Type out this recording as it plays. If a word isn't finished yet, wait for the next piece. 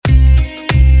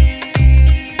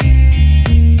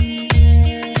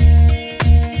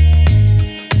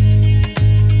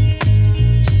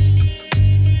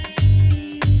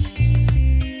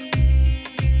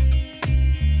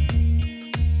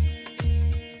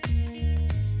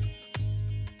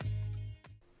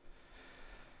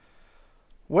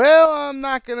Well, I'm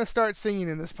not going to start singing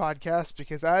in this podcast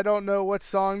because I don't know what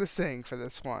song to sing for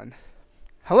this one.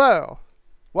 Hello.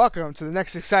 Welcome to the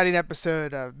next exciting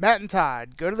episode of Matt and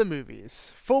Todd Go to the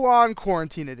Movies, full-on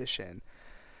quarantine edition.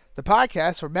 The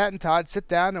podcast where Matt and Todd sit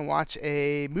down and watch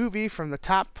a movie from the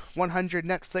top 100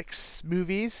 Netflix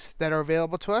movies that are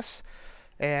available to us.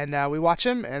 And we watch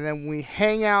them, and then we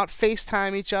hang out,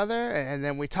 FaceTime each other, and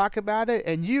then we talk about it,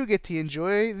 and you get to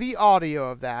enjoy the audio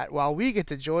of that while we get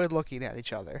to enjoy looking at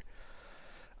each other.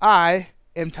 I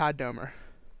am Todd Domer.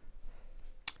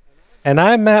 And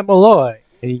I'm Matt Malloy.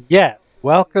 And yes,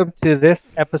 welcome to this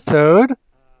episode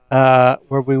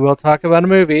where we will talk about a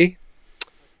movie.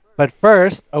 But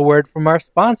first, a word from our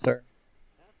sponsor.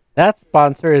 That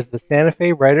sponsor is the Santa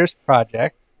Fe Writers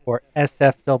Project, or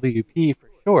SFWP for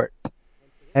short.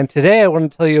 And today I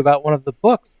want to tell you about one of the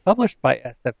books published by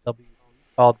SFWP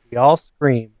called We All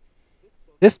Scream.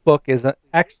 This book is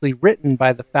actually written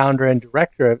by the founder and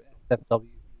director of SFWP,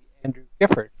 Andrew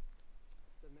Gifford.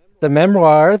 It's a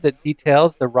memoir that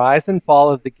details the rise and fall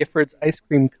of the Giffords Ice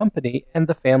Cream Company and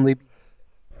the family.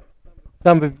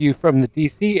 Some of you from the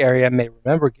DC area may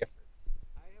remember Giffords.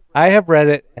 I have read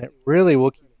it, and it really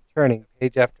will keep you turning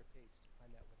page after page to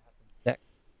find out what happens next.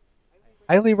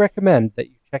 I highly recommend that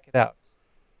you check it out.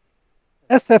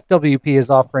 SFWP is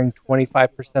offering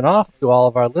 25% off to all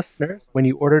of our listeners when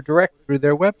you order direct through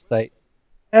their website,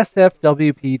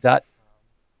 sfwp.com.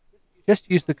 Just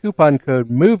use the coupon code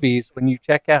MOVIES when you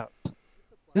check out.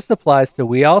 This applies to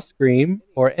We All Scream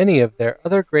or any of their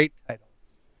other great titles.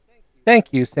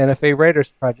 Thank you, Santa Fe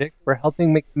Writers Project, for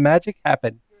helping make the magic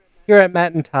happen here at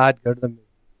Matt and Todd Go to the Movies.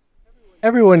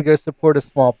 Everyone go support a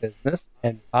small business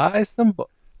and buy some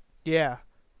books. Yeah,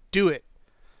 do it.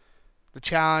 The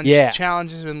challenge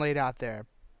has been laid out there.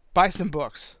 Buy some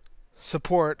books.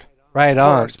 Support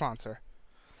our sponsor.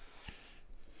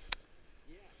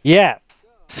 Yes.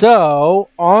 So,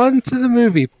 on to the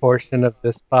movie portion of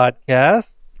this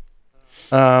podcast.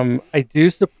 I do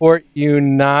support you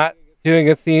not doing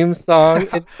a theme song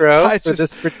intro for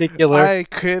this particular. I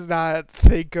could not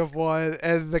think of one,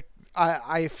 and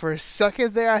I for a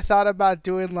second there I thought about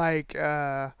doing like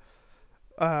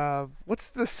what's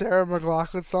the Sarah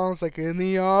McLachlan song? It's like In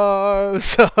the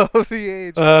Arms of the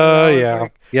Angel. Oh yeah,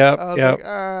 yep.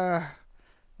 Like,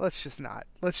 let's just not.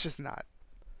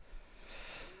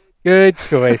 Good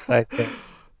choice, I think.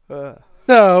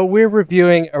 So we're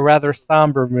reviewing a rather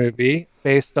somber movie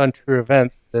based on true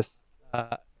events this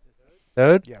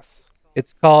episode. Yes.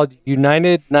 It's called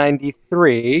United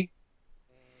 93,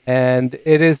 and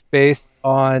it is based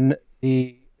on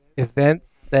the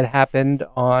events that happened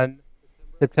on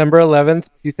September 11th,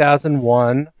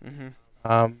 2001,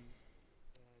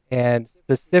 and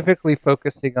specifically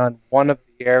focusing on one of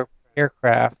the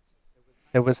aircraft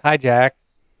that was hijacked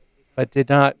but did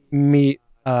not make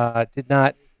it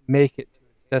to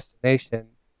its destination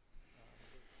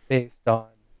based on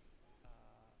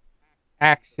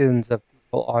actions of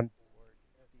people on board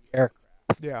the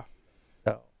aircraft. Yeah.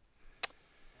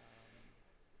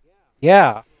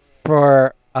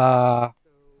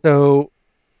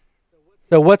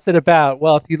 So what's it about?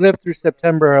 Well, if you lived through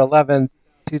September 11th,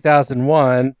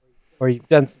 2001, or you've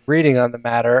done some reading on the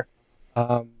matter,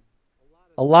 a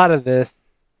lot of this,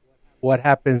 what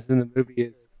happens in the movie,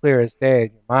 is clear as day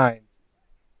in your mind.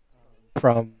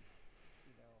 From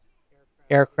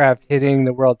aircraft hitting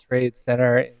the World Trade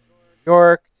Center in New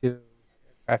York to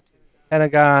aircraft hitting the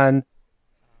Pentagon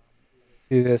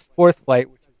to this fourth flight,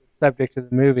 which is the subject of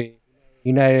the movie,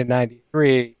 United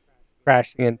 93,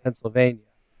 crashing in Pennsylvania.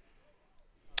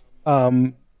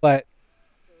 But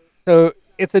so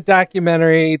it's a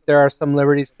documentary. There are some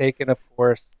liberties taken, of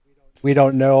course. We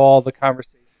don't know all the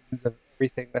conversations of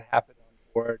everything that happened on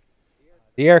board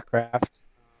the aircraft.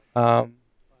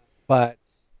 But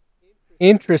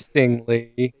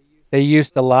interestingly, they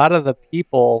used a lot of the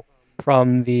people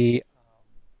there's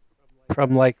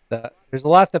a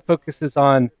lot that focuses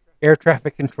on air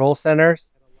traffic control centers,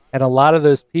 and a lot of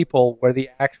those people were the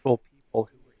actual people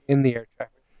who were in the air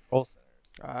traffic control centers.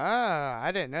 Ah,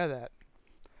 I didn't know that.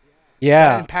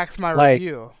 Yeah. That impacts my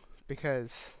review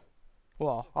because,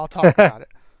 well, I'll talk about it.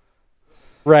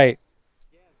 Right.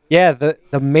 Yeah,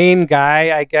 the main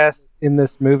guy, I guess, in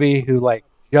this movie who it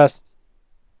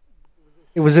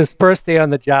was his first day on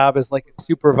the job as like a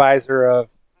supervisor of,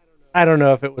 I don't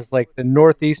know if it was like the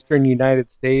Northeastern United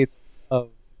States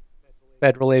of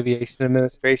Federal Aviation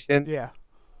Administration. Yeah.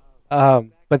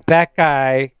 But that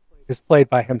guy is played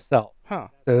by himself. Huh.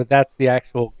 So that's the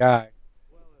actual guy,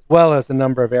 as well as a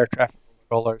number of air traffic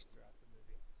controllers throughout the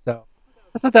movie. So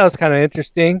I thought that was kind of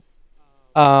interesting.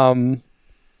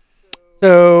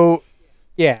 So,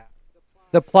 yeah,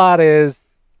 the plot is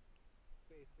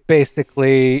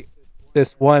basically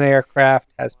this one aircraft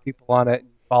has people on it, and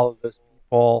you follow those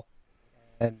people,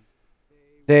 and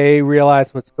they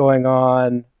realize what's going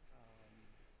on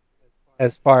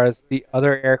as far as the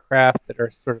other aircraft that are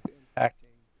sort of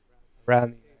impacting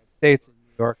around the United States in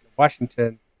New York and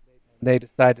Washington. And they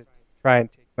decide to try and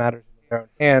take matters into their own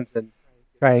hands and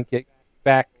try and get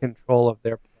back control of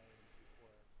their plane before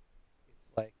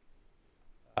it's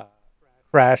like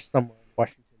crash somewhere in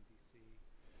Washington, D.C.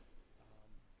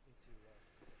 Into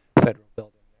a federal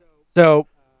building. So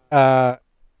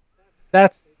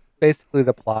that's basically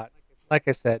the plot. Like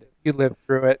I said, if you live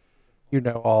through it, you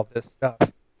know all this stuff.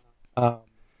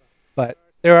 But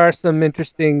there are some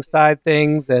interesting side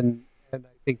things and I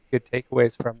think good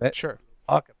takeaways from it. Sure.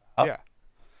 Talk about.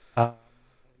 Yeah.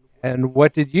 And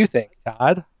what did you think,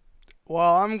 Todd?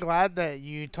 Well, I'm glad that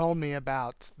you told me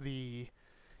about the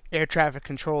air traffic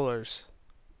controllers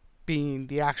being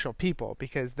the actual people,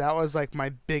 because that was like my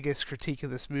biggest critique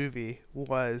of this movie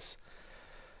was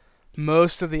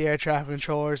most of the air traffic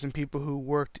controllers and people who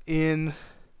worked in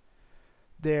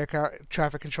the air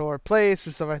traffic controller place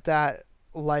and stuff like that,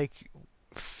 like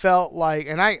felt like,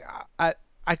 and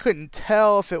I couldn't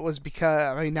tell if it was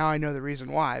because, I mean, now I know the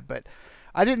reason why, but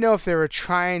I didn't know if they were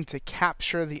trying to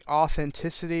capture the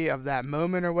authenticity of that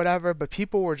moment or whatever, but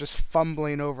people were just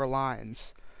fumbling over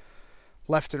lines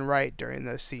left and right during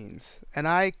those scenes. And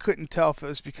I couldn't tell if it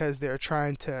was because they were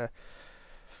trying to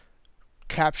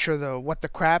capture the what the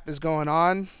crap is going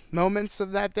on moments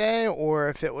of that day, or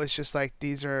if it was just like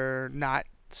these are not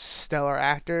stellar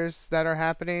actors that are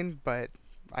happening. But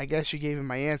I guess you gave me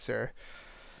my answer.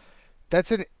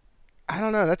 That's an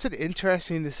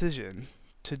interesting decision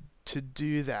to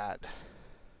do that.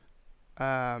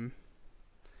 I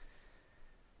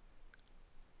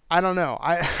don't know.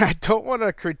 I don't want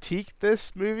to critique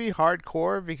this movie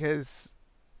hardcore because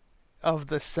of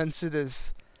the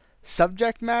sensitive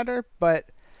subject matter, but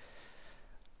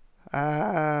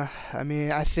I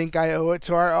mean, I think I owe it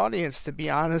to our audience to be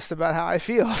honest about how I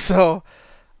feel. So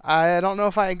I don't know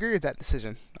if I agree with that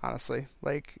decision, honestly.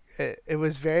 Like, it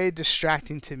was very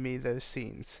distracting to me, those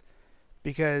scenes,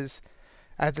 because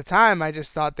at the time I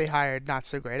just thought they hired not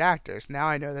so great actors. Now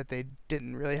I know that they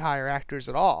didn't really hire actors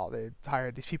at all. They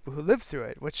hired these people who lived through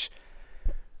it, which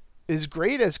is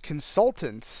great as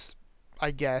consultants,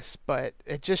 I guess, but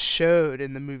it just showed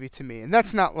in the movie to me. And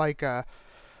that's not like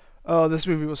oh, this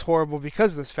movie was horrible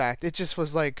because of this fact. It just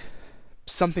was like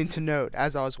something to note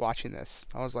as I was watching this.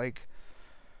 I was like,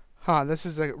 huh, this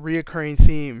is a reoccurring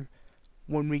theme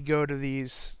when we go to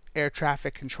these air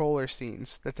traffic controller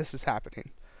scenes, that this is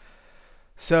happening.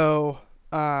 So,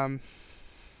 but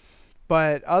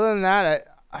other than that,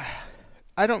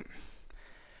 I don't,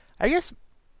 I guess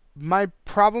my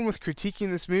problem with critiquing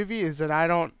this movie is that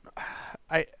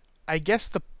I guess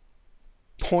the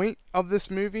point of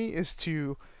this movie is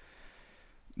to,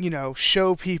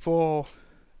 show people,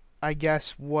 I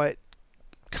guess, what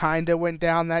kind of went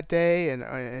down that day,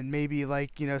 and maybe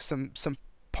like, some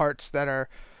parts that are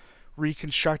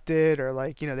reconstructed, or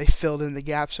like, they filled in the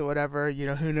gaps or whatever.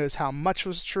 Who knows how much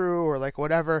was true, or like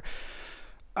whatever,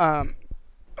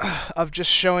 of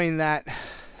just showing that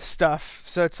stuff.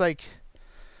 So it's like,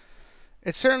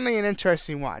 it's certainly an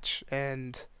interesting watch,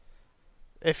 and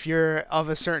if you're of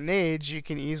a certain age, you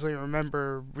can easily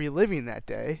remember reliving that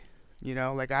day.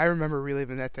 Like I remember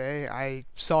reliving that day. I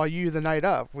saw you the night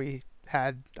of. We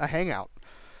had a hangout,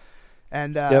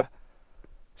 and Yep.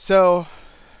 so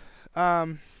I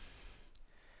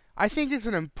think it's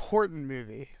an important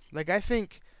movie. Like, I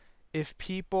think if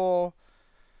people,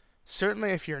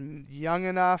 certainly if you're young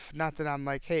enough, not that I'm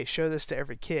like, hey, show this to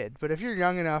every kid, but if you're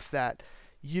young enough that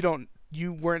you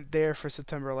weren't there for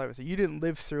September 11th, or you didn't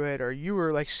live through it, or you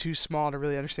were like too small to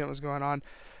really understand what was going on,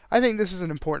 I think this is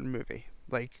an important movie.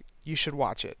 Like, you should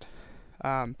watch it,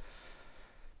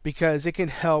 because it can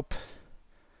help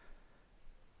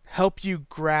you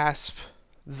grasp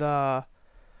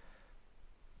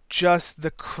just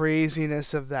the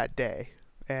craziness of that day,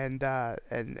 and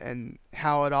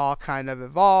how it all kind of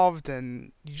evolved,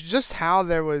 and just how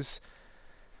there was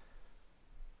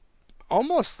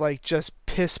almost like just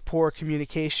piss poor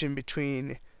communication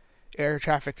between air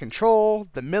traffic control,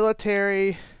 the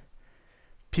military.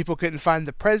 People couldn't find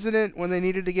the president when they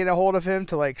needed to get a hold of him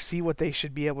to like see what they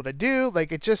should be able to do.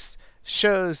 Like, it just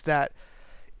shows that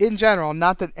in general,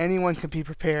 not that anyone can be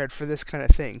prepared for this kind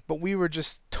of thing, but we were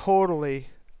just totally,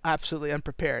 absolutely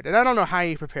unprepared. And I don't know how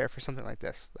you prepare for something like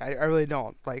this. I really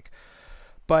don't. Like,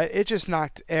 but it just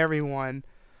knocked everyone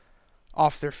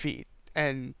off their feet.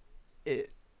 And it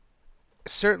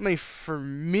certainly for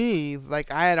me,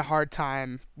 like, I had a hard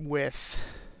time with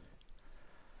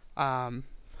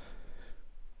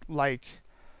like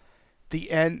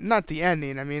the end, not the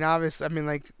ending. I mean, obviously, I mean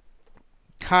like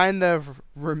kind of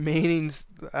remaining,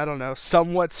 I don't know,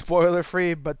 somewhat spoiler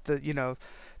free, but the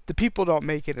people don't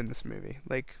make it in this movie.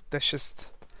 Like that's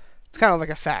just, it's kind of like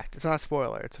a fact. It's not a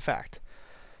spoiler. It's a fact.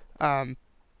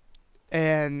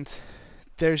 And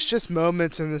there's just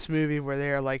moments in this movie where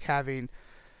they are like having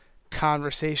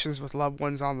conversations with loved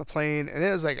ones on the plane, and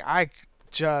it was like I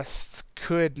just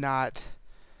could not.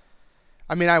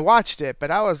 I mean, I watched it, but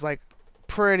I was like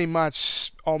pretty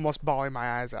much almost bawling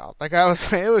my eyes out. Like I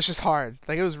was, it was just hard.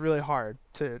 Like it was really hard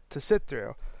to sit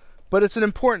through, but it's an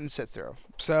important sit through.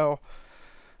 So,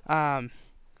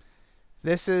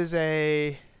 this is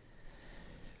the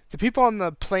people on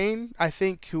the plane, I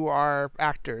think, who are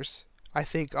actors, I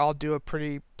think all do a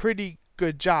pretty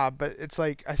good job. But it's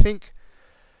like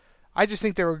I just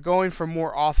think they were going for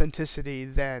more authenticity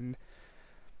than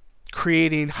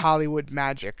creating Hollywood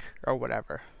magic or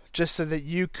whatever, just so that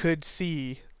you could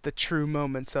see the true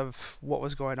moments of what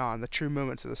was going on, the true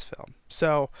moments of this film.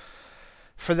 So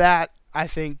for that, I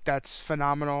think that's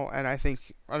phenomenal, and I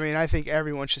think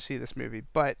everyone should see this movie.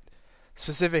 But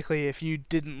specifically, if you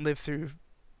didn't live through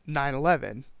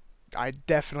 9/11, I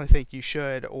definitely think you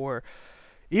should. Or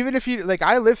even if you, like,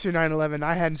 I lived through 9/11,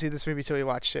 I hadn't seen this movie till we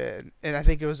watched it, and I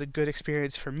think it was a good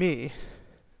experience for me.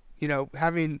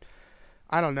 Having,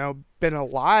 I don't know, been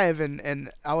alive,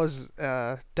 and I was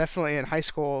definitely in high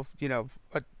school,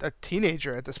 a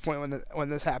teenager at this point when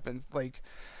this happened. Like,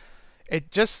 it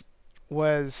just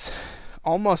was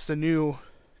almost not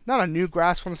a new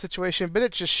grasp on the situation, but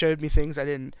it just showed me things I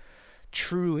didn't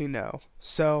truly know.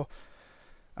 So,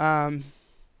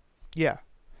 yeah.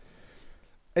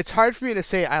 It's hard for me to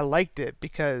say I liked it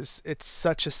because it's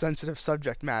such a sensitive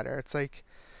subject matter. It's like,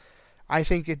 I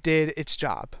think it did its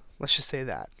job. Let's just say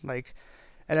that. Like,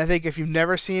 and I think if you've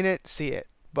never seen it, see it.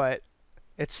 But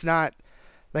it's not,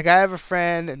 like, I have a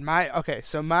friend and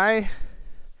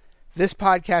this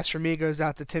podcast for me goes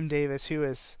out to Tim Davis, who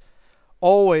is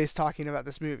always talking about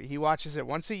this movie. He watches it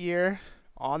once a year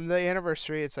on the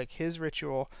anniversary. It's like his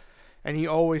ritual, and he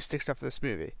always sticks up for this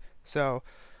movie. So,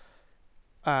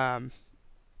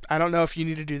 I don't know if you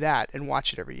need to do that and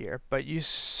watch it every year, but you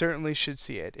certainly should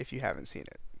see it if you haven't seen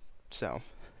it. So,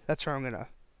 that's where I'm going to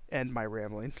end my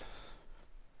rambling.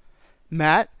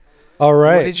 Matt? All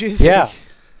right. What did you think? Yeah.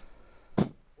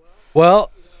 Well,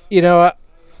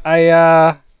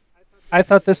 I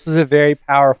thought this was a very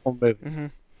powerful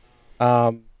movie.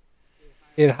 Mm-hmm.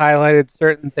 It highlighted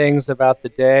certain things about the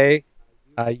day.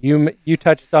 You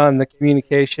touched on the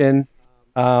communication,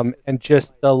 and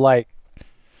just the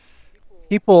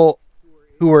people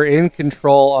who were in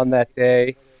control on that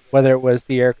day, whether it was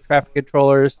the air traffic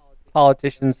controllers,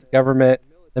 politicians, the government,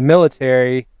 the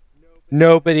military.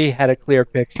 Nobody had a clear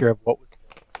picture of what was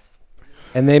going on.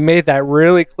 And they made that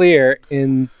really clear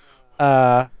in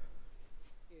the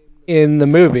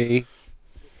movie,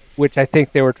 which I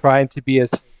think they were trying to be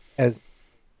as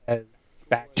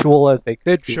factual as they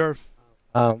could be. Sure.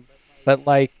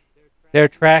 But they're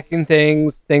tracking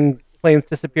things, planes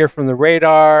disappear from the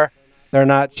radar, they're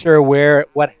not sure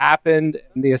what happened,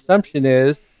 and the assumption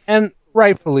is, and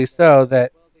rightfully so,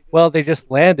 that, well, they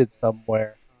just landed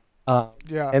somewhere.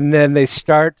 Yeah. And then they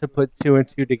start to put two and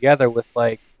two together with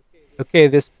okay,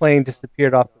 this plane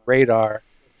disappeared off the radar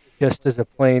just as a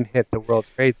plane hit the World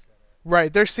Trade Center.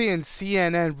 Right, they're seeing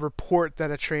CNN report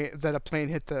that a plane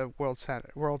hit the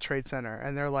World Trade Center,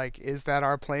 and they're like, "Is that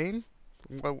our plane?"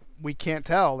 Well, we can't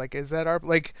tell. Like, is that our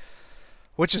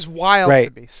which is wild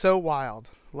to me, so wild.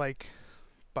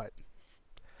 But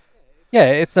yeah,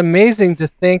 it's amazing to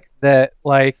think that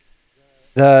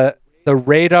the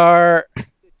radar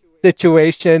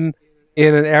situation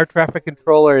in an air traffic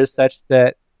controller is such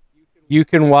that you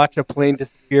can watch a plane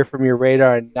disappear from your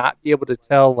radar and not be able to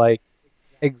tell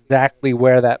exactly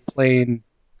where that plane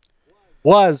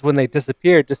was when they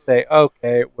disappeared. Just say,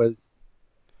 okay, it was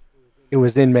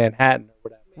in Manhattan or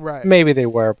whatever. Right. Maybe they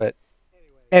were, but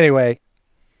anyway.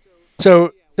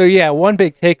 So yeah, one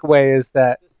big takeaway is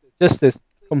that just this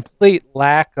complete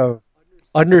lack of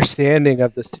understanding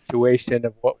of the situation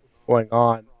of what was going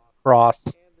on across,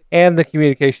 and the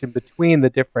communication between the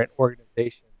different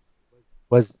organizations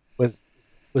was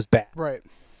bad. Right.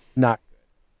 Not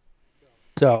good.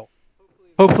 So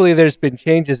hopefully there's been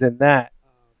changes in that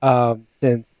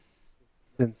since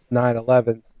 9/11,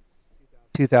 since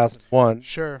 2001.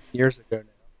 Sure. Years ago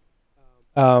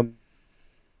now.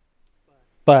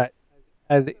 But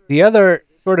the other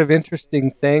sort of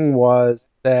interesting thing was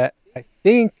that I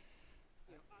think,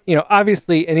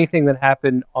 obviously anything that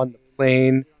happened on the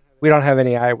plane, we don't have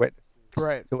any eyewitnesses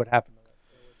to what happened.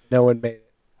 No one made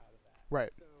it out of that.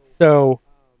 Right. So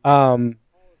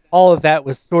all of that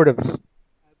was sort of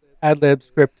ad lib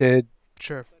scripted,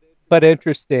 Sure. but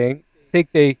interesting. I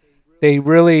think they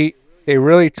really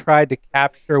tried to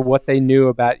capture what they knew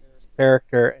about each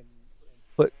character and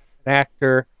put an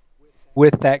actor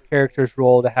with that character's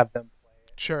role to have them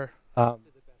Sure.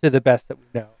 to the best that we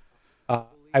know.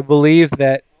 I believe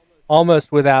that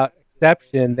almost without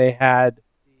exception, they had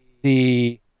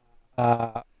the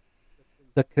uh,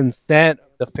 the consent of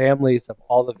the families of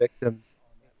all the victims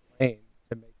on that plane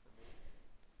to make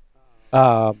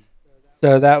the movie.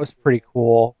 So that was pretty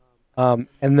cool. And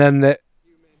then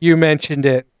you mentioned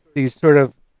it, these sort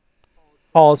of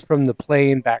calls from the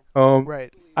plane back home.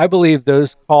 Right. I believe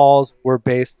those calls were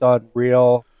based on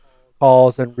real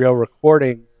calls and real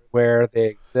recordings where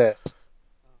they exist.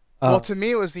 Well, to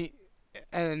me, it was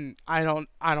and I don't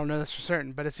know this for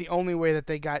certain, but it's the only way that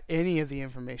they got any of the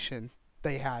information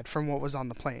they had from what was on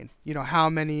the plane. You know,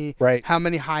 Right. how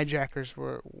many hijackers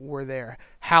were there,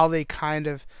 how they kind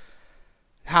of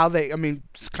how they I mean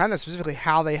kind of specifically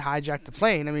how they hijacked the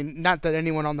plane. I mean, not that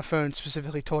anyone on the phone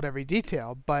specifically told every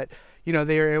detail, but you know,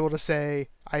 they were able to say,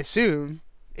 I assume,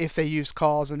 if they used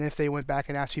calls and if they went back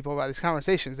and asked people about these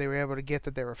conversations, they were able to get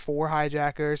that there were 4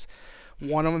 hijackers,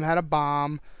 one of them had a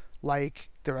bomb, like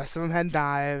the rest of them had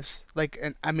knives, like,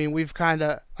 and I mean,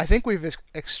 I think we've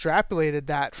extrapolated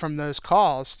that from those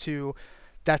calls to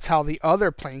that's how the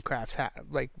other plane crafts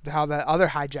like how the other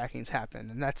hijackings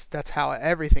happened, and that's how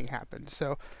everything happened.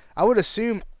 So I would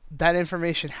assume that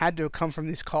information had to have come from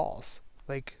these calls,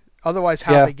 like otherwise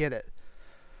how they get it.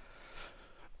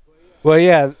 Well,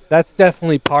 yeah, that's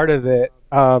definitely part of it.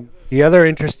 The other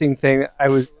interesting thing, I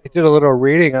did a little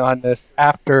reading on this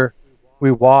after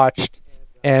we watched,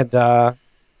 and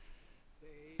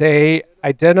they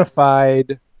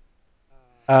identified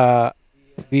via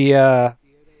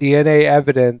DNA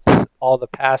evidence all the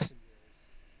passengers,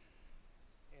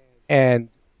 and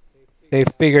they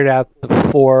figured out the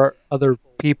 4 other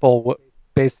people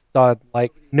based on,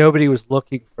 like, nobody was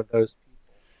looking for those people.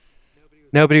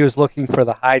 Nobody was looking for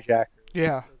the hijackers.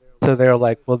 Yeah. So they're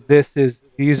like, well, these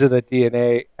are the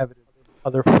DNA evidence of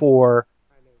other 4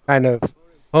 kind of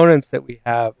components that we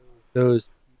have. Those.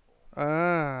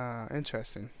 Ah,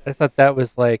 interesting. I thought that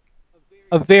was like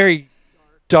a very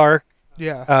dark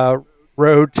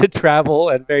road to travel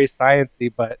and very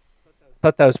sciencey, but I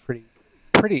thought that was pretty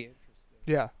interesting.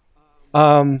 Yeah.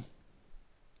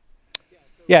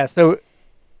 Yeah. So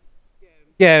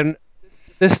again,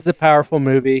 this is a powerful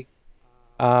movie.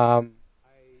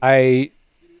 I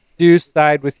do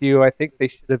side with you. I think they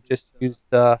should have just used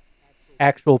the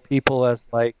actual people as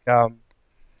like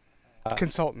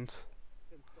consultants,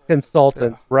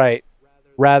 right,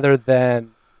 rather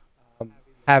than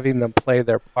having them play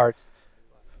their parts.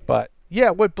 But yeah,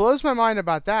 what blows my mind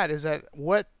about that is that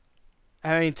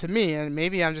I mean, to me, and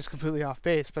maybe I'm just completely off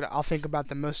base, but I'll think about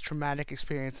the most traumatic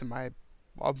experience of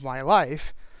my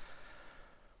life.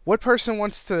 What person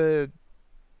wants to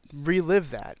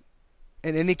relive that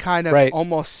in any kind of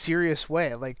almost serious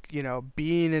way? Like, you know,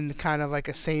 being in kind of like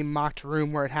a same mocked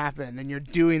room where it happened, and you're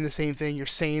doing the same thing, you're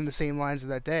saying the same lines of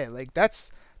that day. Like,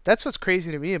 that's what's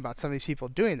crazy to me about some of these people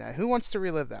doing that. Who wants to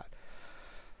relive that?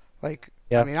 Like,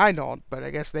 I mean, I don't, but I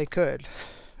guess they could.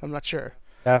 I'm not sure.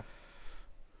 Yeah.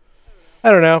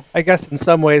 I don't know. I guess in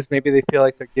some ways maybe they feel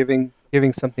like they're giving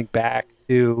something back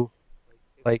to,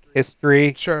 like,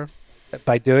 history. Sure.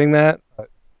 By doing that. But,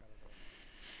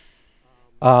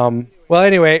 well,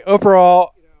 anyway,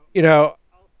 overall, you know,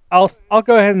 I'll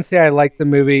go ahead and say I like the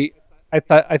movie. I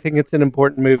think it's an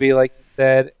important movie, like you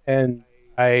said, and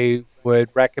I would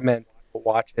recommend people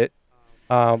watch it.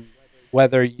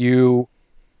 Whether you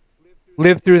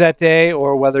live through that day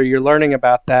or whether you're learning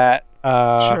about that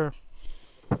for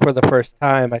the first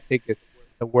time, I think it's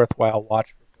a worthwhile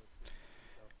watch.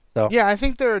 So yeah, I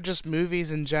think there are just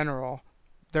movies in general.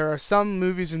 There are some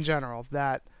movies in general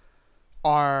that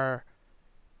are.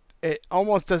 It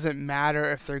almost doesn't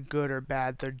matter if they're good or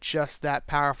bad. They're just that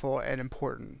powerful and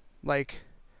important. Like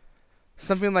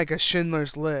something like a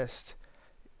Schindler's List.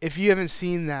 If you haven't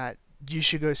seen that, you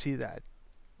should go see that.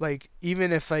 Like,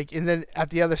 even if, like, and then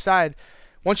at the other side,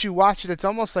 once you watch it, it's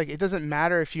almost like it doesn't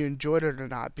matter if you enjoyed it or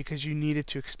not because you needed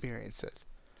to experience it.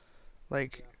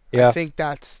 Like, I think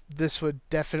this would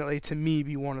definitely, to me,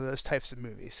 be one of those types of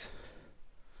movies.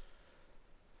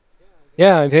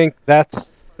 Yeah, I think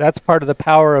that's part of the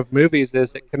power of movies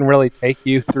is it can really take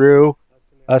you through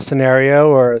a scenario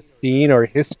or a scene or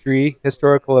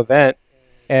historical event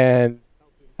and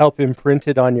help imprint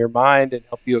it on your mind and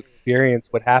help you experience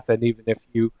what happened, even if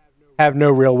you have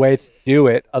no real way to do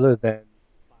it other than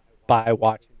by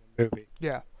watching the movie.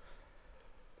 Yeah.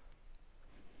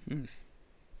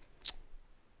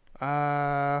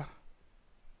 Uh,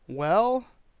 well,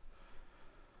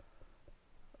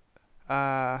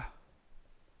 uh,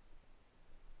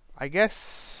 I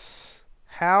guess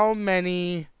how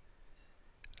many,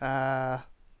 uh,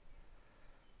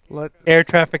 let, Air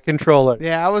traffic controller.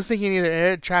 yeah, I was thinking either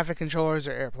air traffic controllers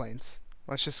or airplanes.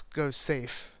 Let's just go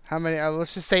safe. How many,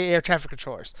 let's just say air traffic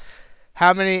controllers. All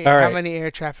How right. many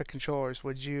air traffic controllers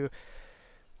would you,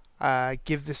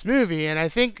 give this movie? And I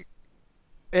think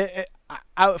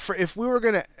for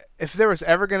if there was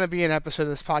ever gonna be an episode of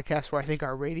this podcast where I think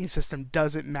our rating system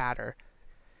doesn't matter,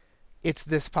 it's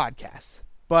this podcast.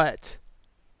 But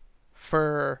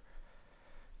for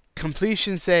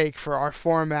completion's sake, for our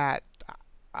format,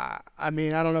 I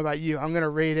mean, I don't know about you. I'm gonna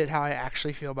rate it how I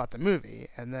actually feel about the movie,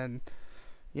 and then,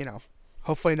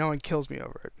 hopefully no one kills me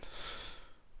over it.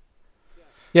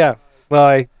 Yeah. Well,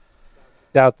 I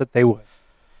doubt that they would.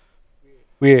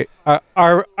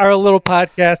 Our little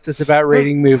podcast is about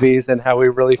rating movies and how we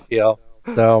really feel.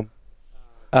 So,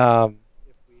 um,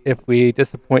 if we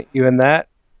disappoint you in that,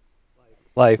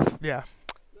 life. Yeah.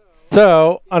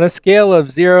 So, on a scale of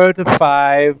 0 to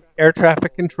 5 air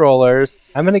traffic controllers,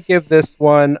 I'm going to give this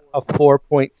one a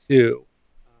 4.2.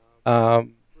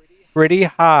 Pretty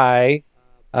high,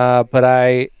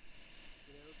 but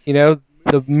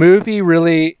the movie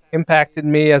really impacted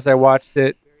me as I watched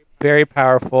it. Very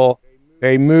powerful,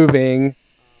 very moving.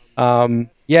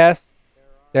 Yes,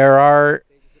 there are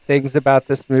things about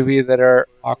this movie that are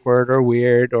awkward or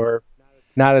weird or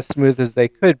not as smooth as they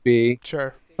could be.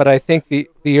 Sure. But I think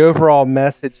the overall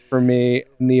message for me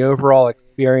and the overall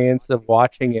experience of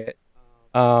watching it,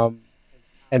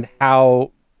 and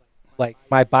how like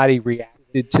my body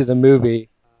reacted to the movie,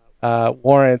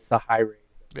 warrants a high rating.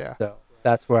 Yeah. So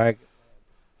that's where I.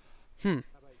 Hmm.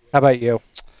 How about you?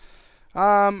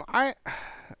 I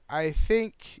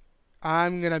think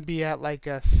I'm gonna be at like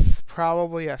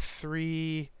probably a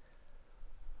 3.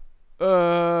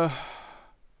 I'm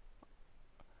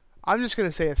just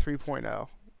gonna say a 3.0,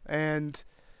 and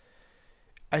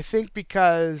I think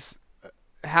because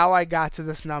how I got to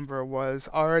this number was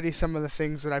already some of the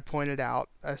things that I pointed out,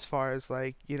 as far as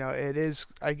like, it is,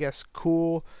 I guess,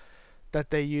 cool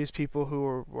that they use people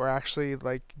who were actually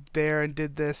like there and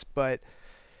did this, but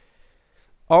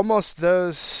almost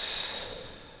the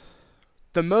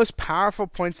most powerful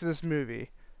points of this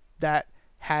movie that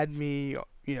had me,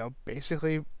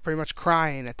 basically pretty much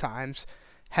crying at times,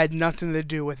 had nothing to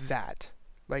do with that.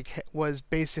 Like, was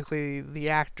basically the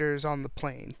actors on the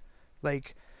plane.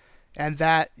 Like, and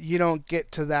that you don't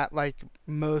get to that like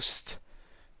most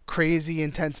crazy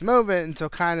intense moment until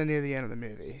kind of near the end of the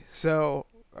movie. So,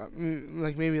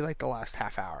 like maybe like the last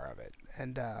half hour of it,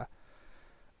 and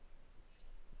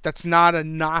that's not a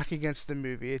knock against the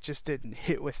movie. It just didn't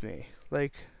hit with me.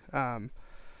 Like,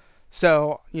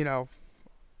 so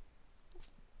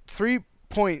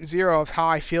 3.0 of how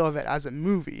I feel of it as a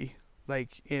movie.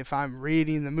 Like, if I'm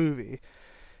rating the movie,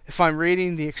 if I'm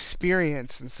rating the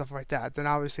experience and stuff like that, then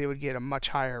obviously it would get a much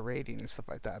higher rating and stuff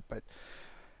like that. But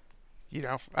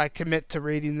I commit to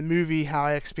rating the movie how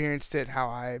I experienced it, how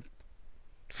I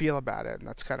feel about it, and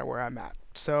that's kind of where I'm at.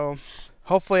 So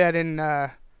hopefully I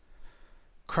didn't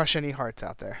crush any hearts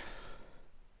out there.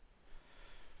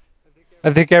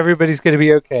 I think everybody's going to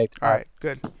be okay. All right,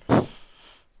 good.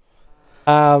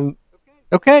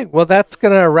 Okay, well, that's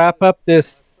going to wrap up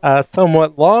this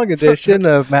somewhat long edition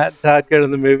of Matt and Todd Go to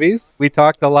the Movies. We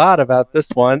talked a lot about this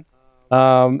one,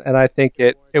 and I think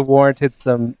it warranted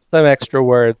some extra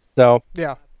words. So,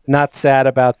 Yeah. not sad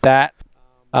about that.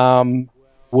 So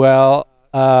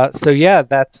yeah,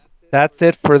 that's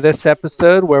it for this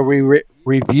episode where we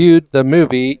reviewed the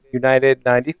movie United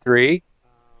 93.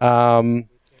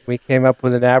 We came up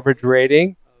with an average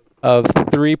rating of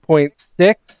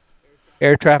 3.6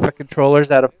 air traffic controllers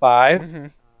out of 5.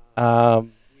 Mm-hmm.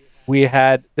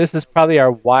 This is probably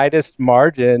our widest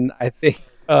margin, I think,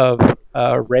 of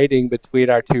rating between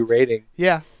our two ratings.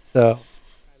 Yeah. So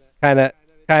kind of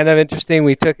interesting.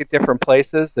 We took it different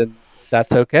places, and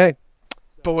that's okay.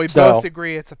 But we both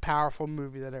agree it's a powerful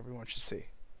movie that everyone should see.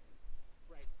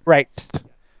 Right.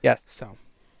 Yes.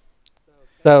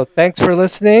 So thanks for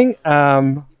listening.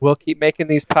 We'll keep making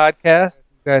these podcasts.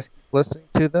 You guys keep listening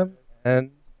to them,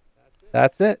 and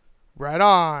that's it. Right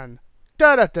on.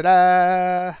 Da da da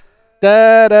da.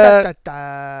 Da da Da da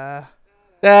da.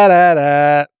 da da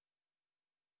da.